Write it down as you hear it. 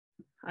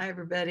Hi,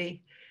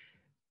 everybody.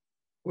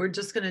 We're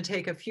just going to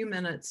take a few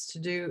minutes to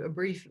do a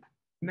brief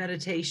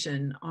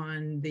meditation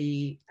on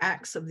the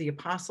Acts of the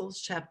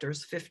Apostles,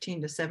 chapters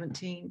 15 to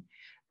 17.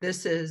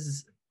 This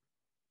is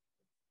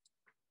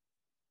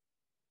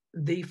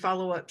the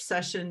follow-up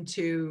session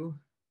to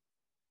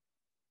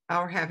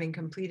our having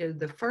completed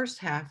the first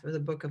half of the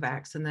book of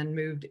Acts and then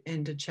moved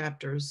into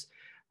chapters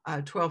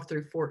 12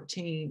 through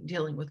 14,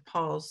 dealing with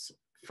Paul's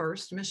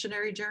first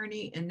missionary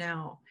journey. And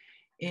now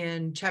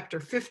in chapter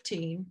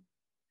 15,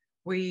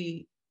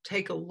 we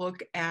take a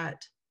look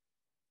at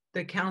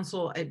the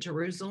council at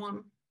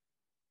Jerusalem,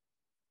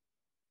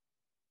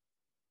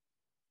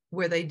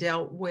 where they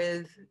dealt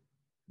with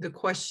the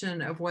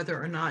question of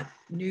whether or not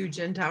new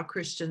Gentile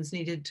Christians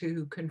needed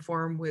to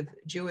conform with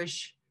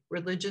Jewish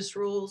religious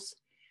rules.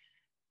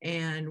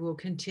 And we'll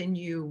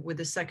continue with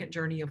the second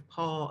journey of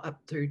Paul up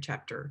through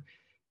chapter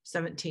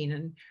 17.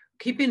 And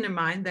keeping in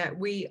mind that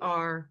we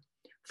are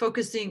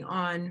focusing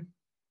on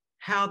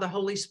how the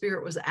Holy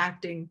Spirit was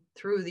acting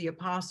through the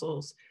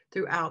apostles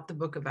throughout the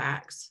book of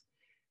Acts.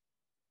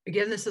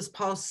 Again, this is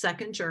Paul's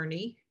second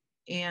journey,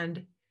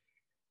 and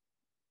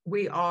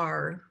we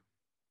are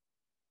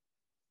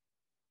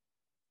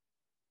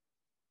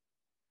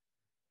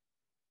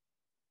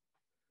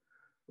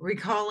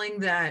recalling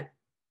that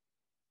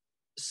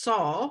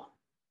Saul,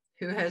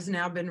 who has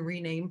now been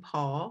renamed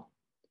Paul,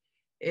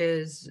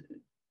 is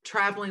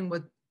traveling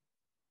with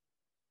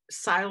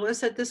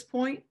Silas at this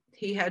point.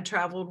 He had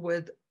traveled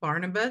with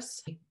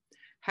Barnabas,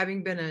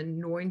 having been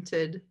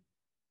anointed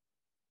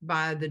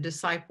by the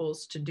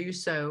disciples to do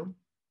so.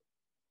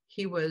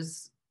 He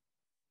was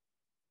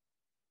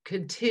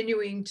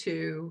continuing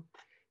to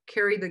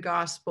carry the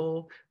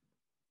gospel.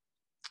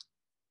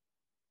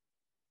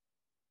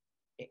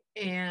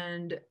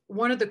 And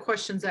one of the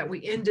questions that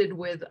we ended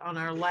with on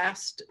our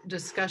last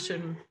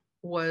discussion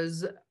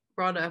was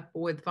brought up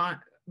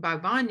by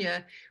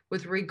Vanya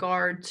with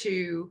regard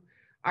to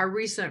our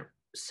recent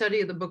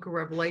study of the book of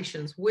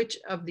Revelations. Which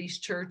of these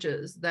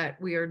churches that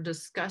we are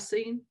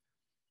discussing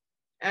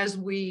as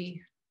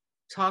we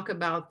talk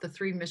about the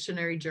three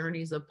missionary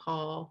journeys of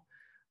Paul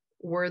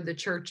were the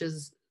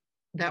churches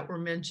that were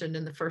mentioned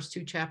in the first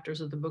two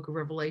chapters of the book of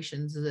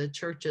Revelations, the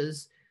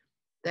churches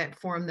that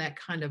form that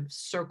kind of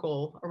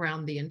circle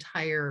around the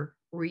entire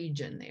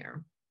region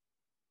there.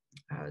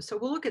 So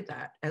we'll look at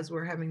that as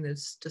we're having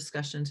this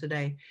discussion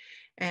today.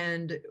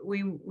 And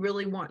we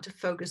really want to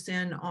focus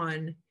in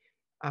on,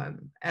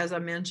 as I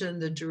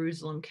mentioned, the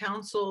Jerusalem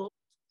Council,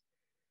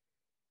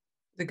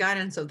 the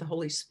guidance of the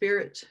Holy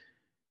Spirit,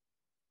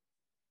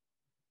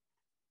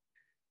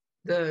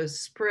 the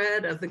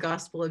spread of the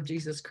gospel of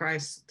Jesus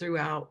Christ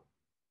throughout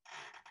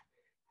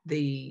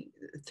the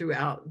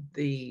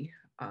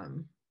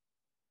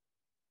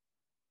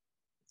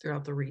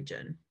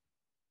region.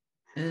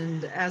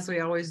 And as we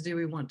always do,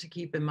 we want to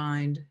keep in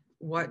mind,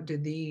 what do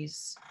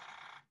these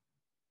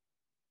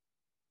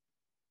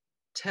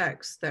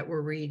texts that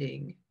we're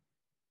reading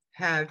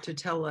have to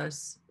tell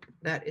us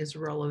that is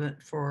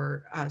relevant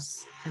for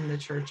us in the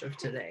church of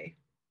today?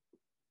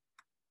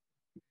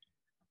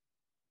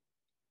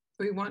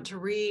 We want to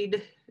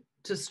read,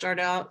 to start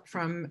out,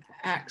 from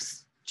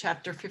Acts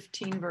chapter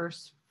 15,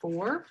 verse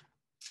 4.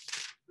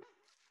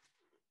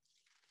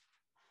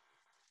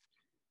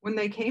 When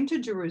they came to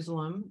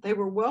Jerusalem, they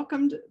were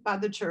welcomed by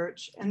the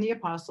church and the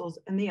apostles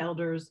and the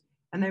elders,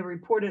 and they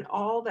reported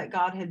all that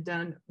God had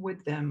done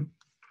with them.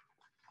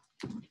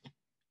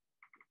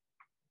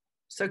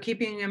 So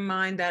keeping in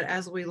mind that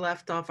as we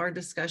left off our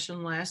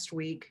discussion last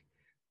week,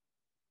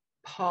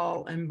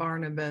 Paul and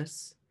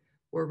Barnabas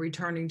were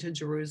returning to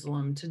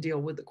Jerusalem to deal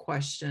with the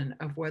question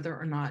of whether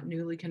or not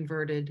newly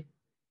converted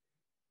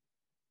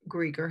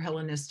Greek or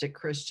Hellenistic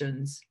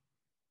Christians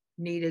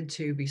needed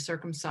to be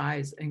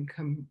circumcised and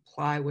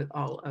comply with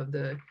all of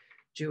the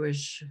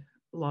Jewish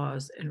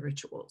laws and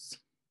rituals.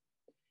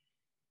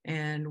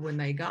 And when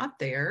they got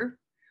there,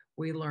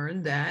 we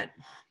learned that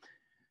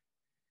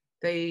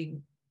they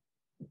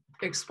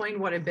explained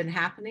what had been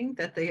happening,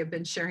 that they had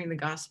been sharing the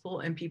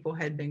gospel and people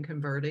had been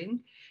converting.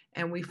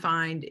 And we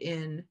find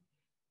in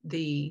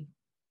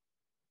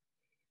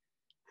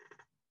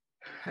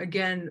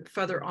again,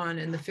 further on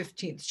in the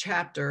 15th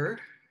chapter,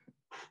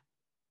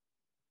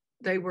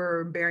 they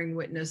were bearing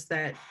witness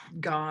that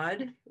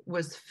God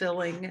was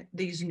filling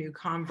these new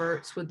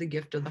converts with the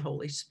gift of the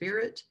Holy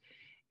Spirit,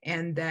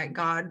 and that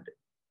God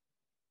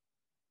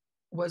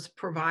was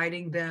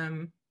providing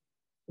them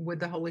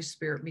with the Holy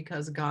Spirit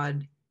because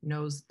God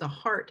knows the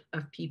heart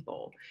of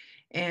people.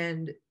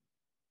 And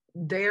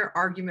their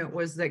argument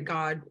was that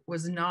God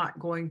was not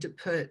going to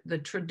put the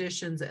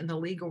traditions and the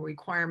legal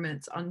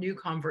requirements on new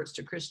converts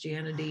to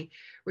Christianity,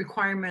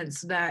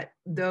 requirements that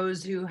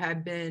those who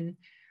had been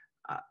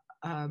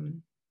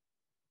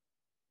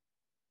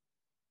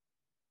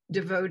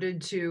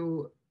devoted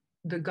to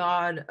the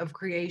God of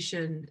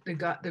creation,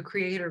 the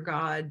creator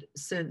God,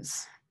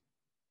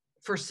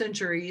 for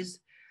centuries,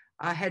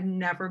 had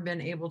never been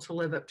able to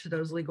live up to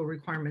those legal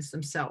requirements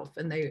themselves.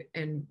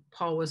 And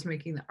Paul was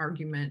making the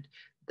argument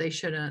they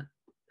shouldn't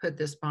put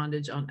this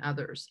bondage on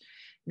others.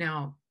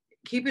 Now,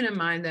 keeping in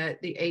mind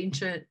that the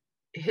ancient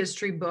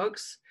history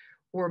books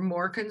were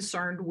more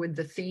concerned with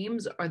the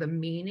themes or the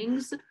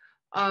meanings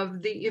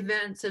of the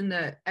events and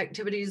the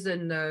activities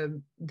and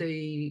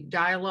the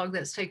dialogue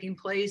that's taking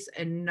place,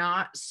 and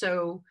not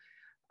so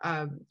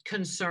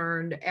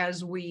concerned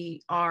as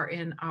we are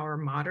in our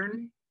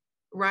modern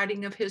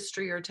writing of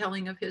history or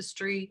telling of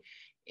history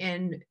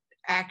in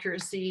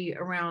accuracy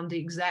around the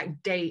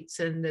exact dates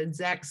and the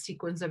exact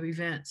sequence of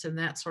events and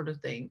that sort of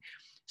thing.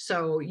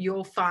 So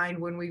you'll find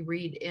when we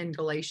read in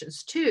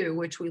Galatians 2,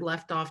 which we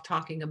left off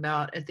talking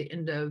about at the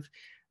end of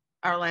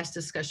our last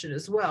discussion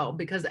as well,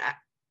 because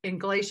in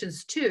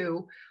Galatians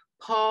 2,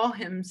 Paul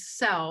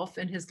himself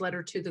in his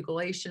letter to the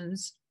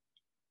Galatians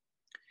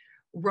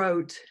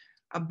wrote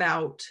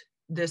about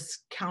this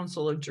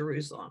Council of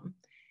Jerusalem.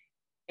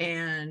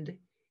 And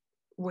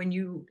when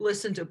you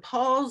listen to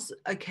Paul's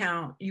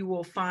account, you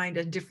will find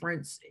a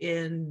difference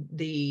in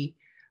the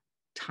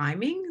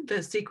timing,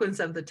 the sequence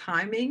of the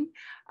timing,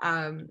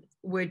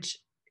 which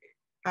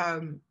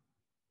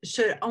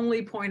should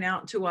only point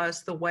out to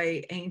us the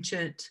way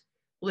ancient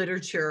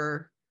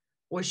literature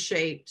was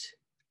shaped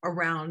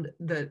around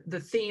the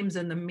themes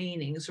and the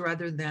meanings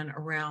rather than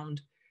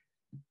around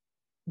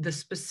the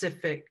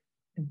specific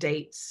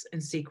dates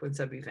and sequence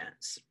of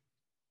events.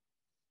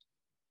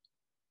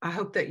 I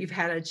hope that you've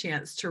had a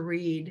chance to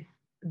read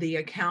the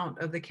account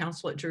of the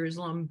Council at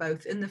Jerusalem,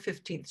 both in the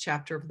 15th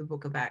chapter of the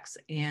book of Acts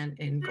and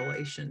in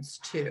Galatians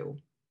 2.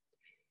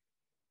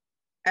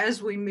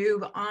 As we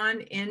move on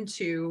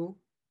into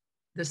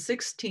the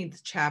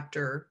 16th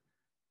chapter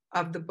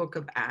of the book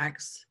of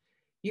Acts,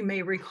 you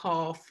may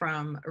recall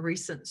from a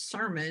recent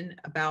sermon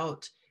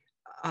about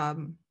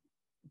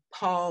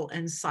Paul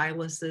and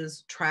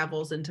Silas's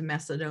travels into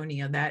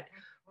Macedonia, that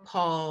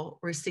Paul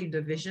received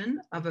a vision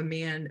of a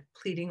man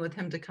pleading with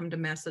him to come to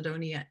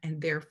Macedonia,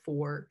 and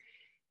therefore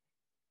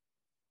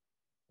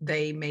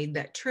they made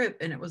that trip.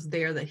 And it was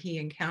there that he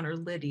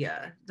encountered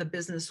Lydia, the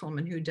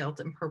businesswoman who dealt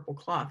in purple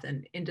cloth,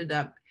 and ended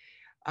up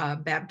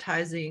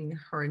baptizing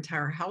her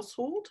entire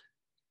household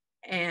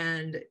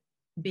and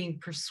being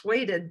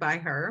persuaded by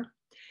her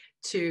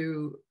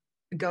to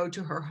go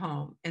to her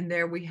home. And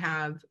there we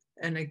have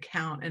an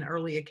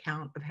early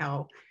account of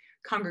how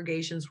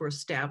congregations were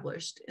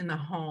established in the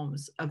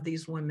homes of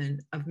these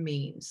women of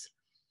means.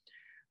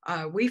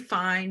 We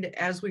find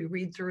as we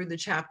read through the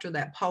chapter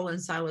that Paul and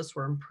Silas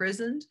were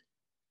imprisoned,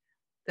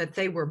 that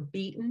they were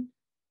beaten,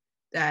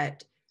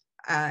 that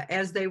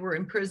as they were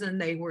in prison,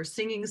 they were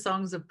singing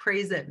songs of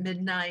praise at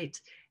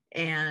midnight,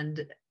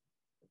 and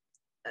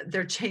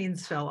their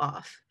chains fell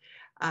off.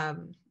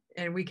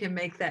 And we can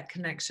make that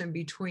connection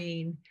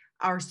between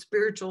our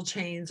spiritual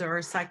chains or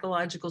our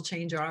psychological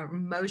chains or our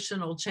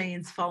emotional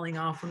chains falling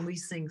off when we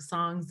sing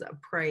songs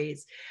of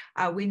praise.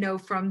 We know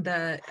from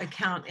the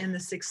account in the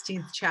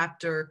 16th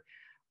chapter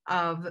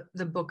of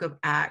the book of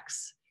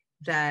Acts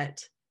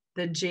that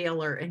the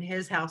jailer and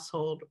his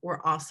household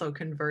were also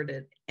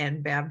converted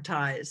and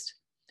baptized.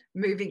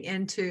 Moving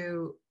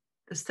into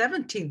the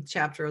 17th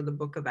chapter of the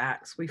book of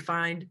Acts, we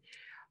find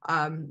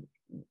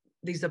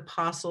these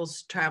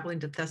apostles traveling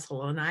to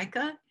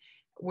Thessalonica,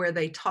 where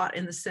they taught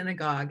in the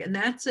synagogue. And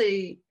that's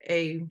a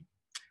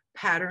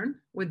pattern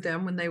with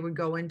them when they would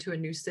go into a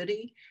new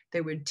city.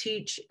 They would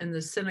teach in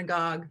the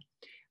synagogue.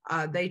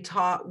 They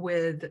taught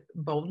with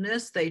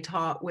boldness. They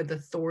taught with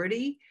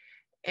authority.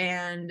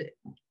 And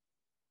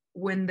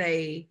when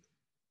they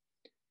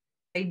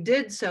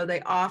did so,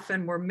 they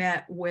often were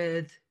met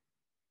with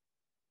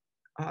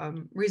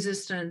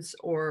resistance,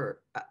 or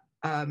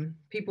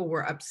people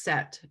were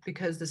upset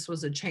because this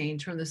was a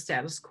change from the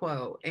status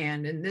quo.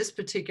 And in this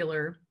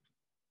particular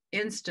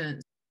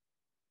instance,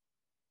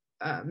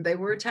 they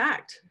were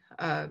attacked.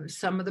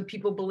 Some of the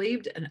people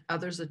believed and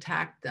others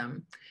attacked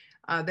them.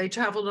 They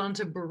traveled on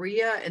to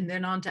Berea and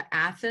then on to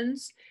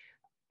Athens,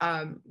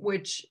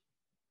 which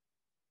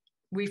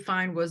we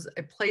find was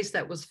a place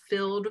that was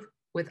filled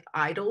with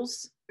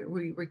idols.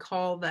 We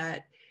recall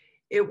that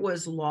it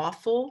was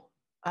lawful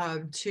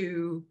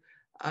to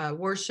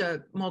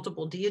worship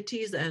multiple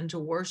deities and to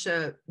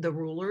worship the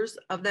rulers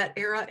of that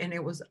era, and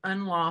it was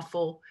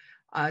unlawful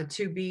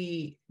to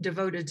be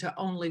devoted to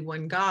only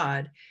one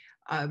God.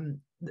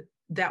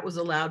 That was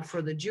allowed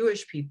for the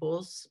Jewish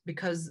peoples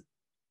because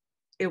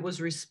it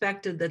was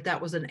respected that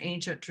that was an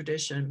ancient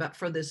tradition. But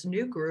for this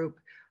new group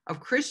of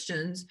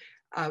Christians,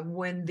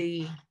 when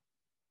the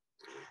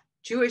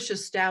Jewish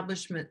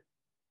establishment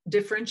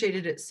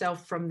differentiated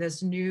itself from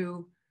this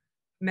new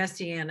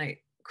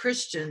Messianic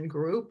Christian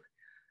group,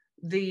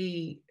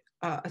 the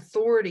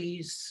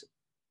authorities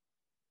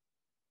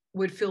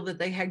would feel that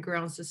they had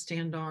grounds to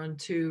stand on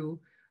to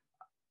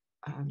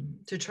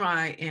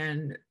try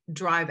and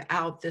drive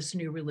out this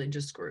new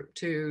religious group,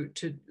 to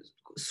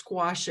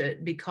squash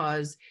it,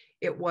 because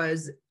it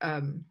was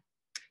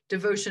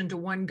devotion to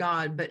one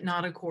God, but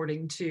not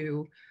according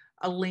to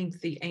a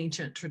lengthy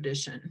ancient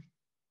tradition.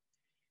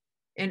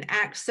 In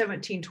Acts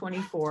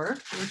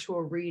 17:24, which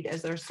we'll read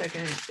as our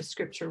second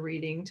scripture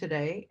reading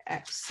today,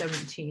 Acts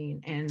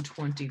 17 and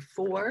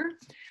 24,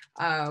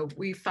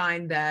 we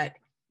find that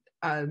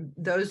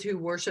those who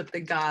worship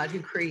the God who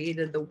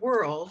created the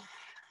world,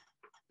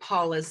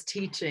 Paul is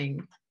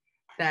teaching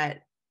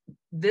that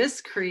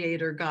this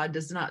creator God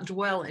does not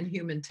dwell in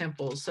human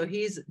temples. So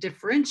he's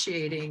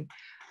differentiating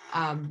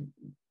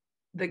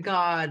the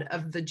God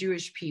of the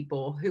Jewish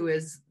people, who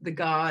is the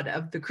God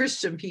of the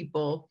Christian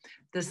people,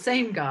 the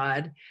same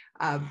God,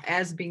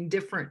 as being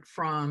different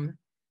from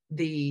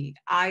the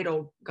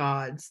idol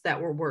gods that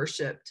were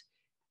worshipped.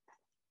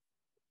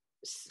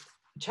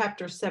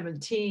 Chapter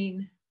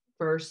 17,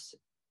 verse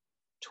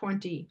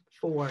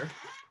 24.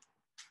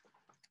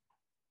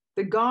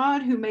 The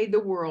God who made the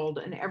world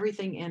and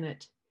everything in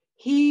it,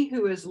 he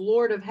who is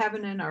Lord of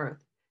heaven and earth,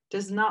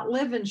 does not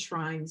live in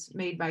shrines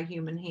made by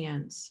human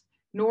hands,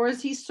 nor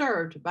is he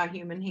served by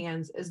human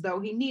hands as though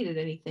he needed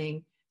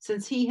anything,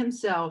 since he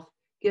himself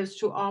gives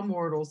to all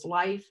mortals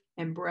life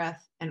and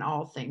breath and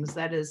all things.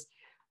 That is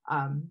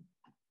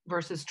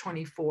verses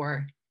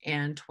 24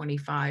 and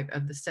 25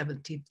 of the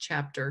 17th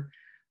chapter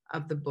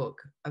of the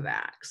book of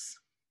Acts.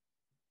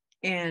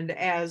 And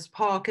as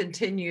Paul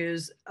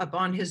continues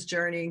upon his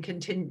journey and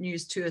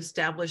continues to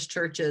establish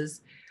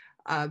churches,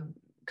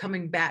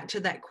 coming back to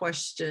that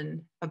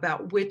question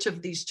about which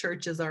of these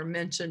churches are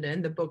mentioned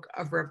in the book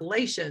of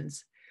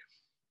Revelations,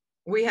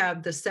 we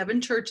have the 7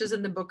 churches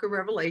in the book of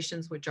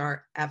Revelations, which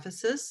are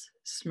Ephesus,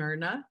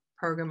 Smyrna,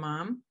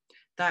 Pergamum,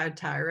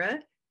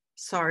 Thyatira,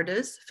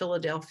 Sardis,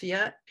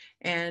 Philadelphia,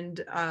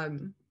 and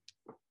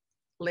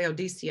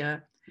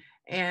Laodicea.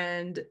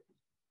 And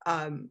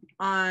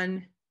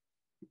on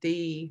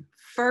the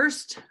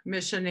first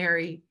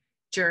missionary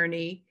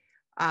journey,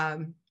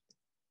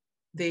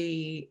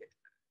 the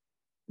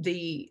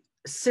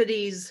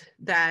cities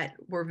that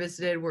were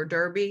visited were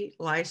Derbe,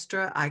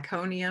 Lystra,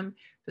 Iconium,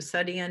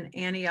 Pisidian,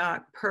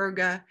 Antioch,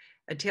 Perga,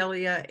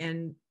 Attalia,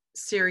 and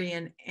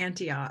Syrian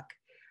Antioch.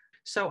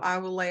 So I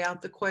will lay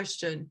out the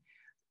question.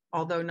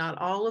 Although not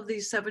all of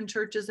these 7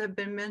 churches have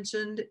been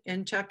mentioned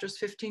in chapters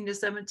 15 to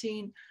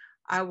 17,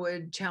 I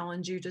would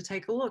challenge you to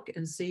take a look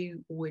and see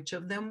which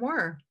of them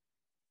were.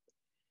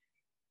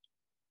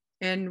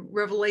 In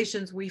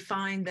Revelations, we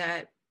find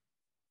that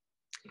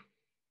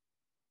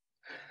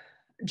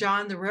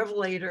John the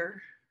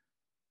Revelator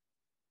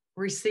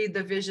received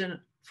the vision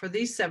for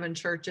these 7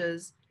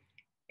 churches,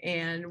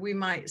 and we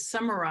might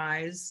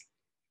summarize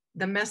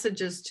the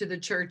messages to the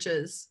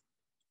churches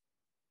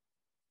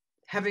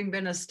having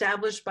been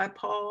established by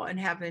Paul and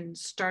having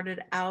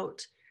started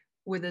out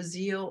with a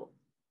zeal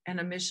and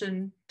a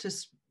mission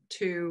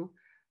to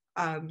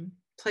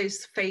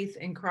place faith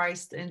in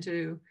Christ and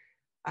to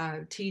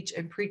teach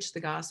and preach the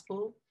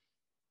gospel.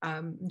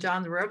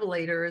 John the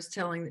Revelator is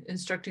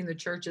instructing the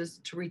churches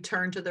to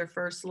return to their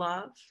first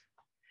love,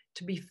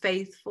 to be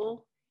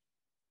faithful,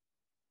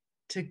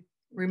 to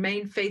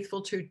remain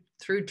faithful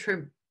through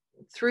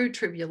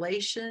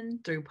tribulation,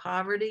 through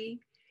poverty,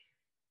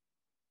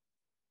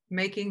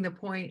 making the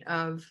point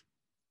of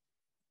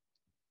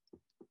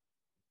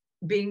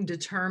being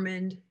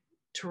determined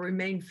to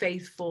remain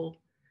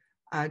faithful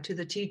to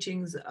the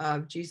teachings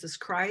of Jesus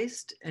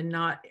Christ and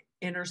not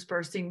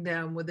interspersing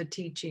them with the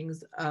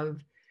teachings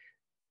of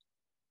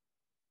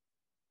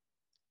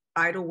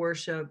idol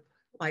worship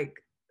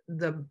like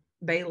the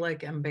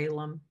Balak and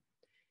Balaam.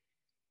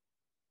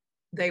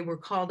 They were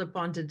called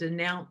upon to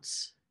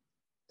denounce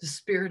the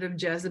spirit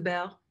of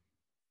Jezebel,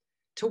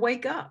 to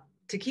wake up,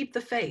 to keep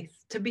the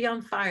faith, to be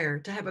on fire,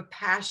 to have a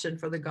passion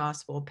for the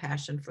gospel, a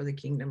passion for the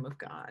kingdom of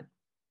God.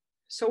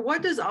 So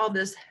what does all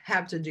this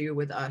have to do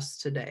with us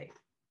today?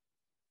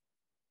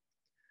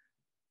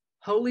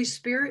 Holy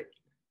Spirit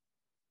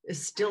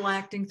is still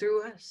acting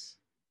through us.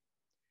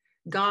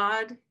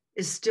 God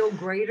is still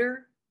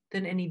greater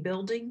than any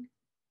building.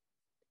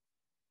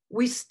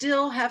 We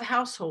still have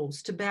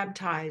households to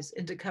baptize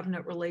into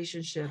covenant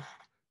relationship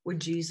with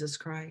Jesus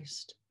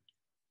Christ.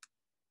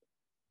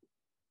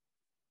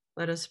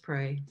 Let us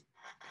pray.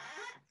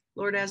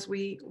 Lord, as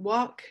we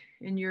walk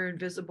in your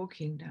invisible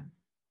kingdom,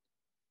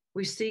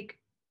 we seek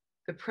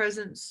the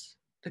presence,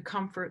 the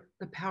comfort,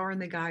 the power,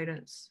 and the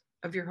guidance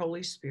of your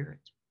Holy Spirit.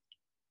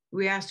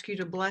 We ask you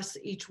to bless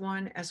each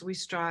one as we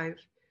strive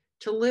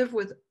to live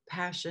with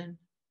passion,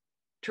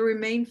 to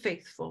remain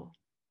faithful,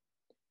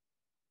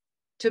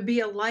 to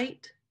be a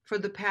light for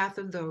the path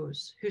of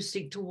those who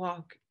seek to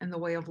walk in the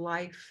way of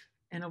life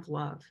and of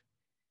love.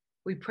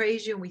 We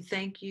praise you and we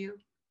thank you.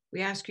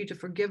 We ask you to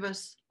forgive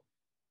us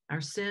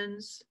our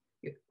sins.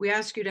 We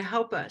ask you to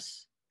help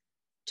us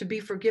to be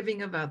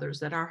forgiving of others,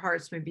 that our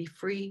hearts may be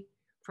free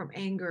from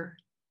anger,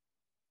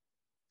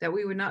 that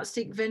we would not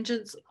seek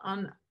vengeance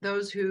on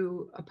those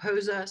who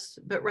oppose us,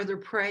 but rather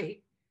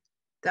pray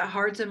that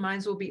hearts and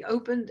minds will be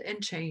opened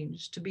and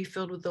changed to be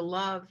filled with the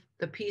love,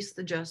 the peace,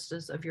 the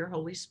justice of your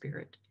Holy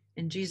Spirit.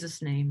 In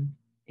Jesus' name,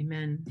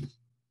 amen.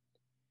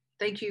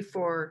 Thank you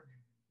for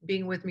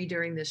being with me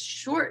during this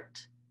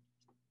short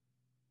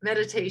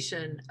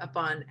meditation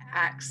upon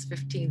Acts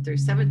 15 through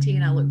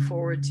 17. I look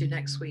forward to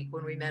next week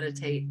when we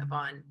meditate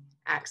upon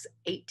Acts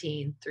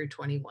 18 through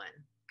 21.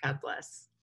 God bless.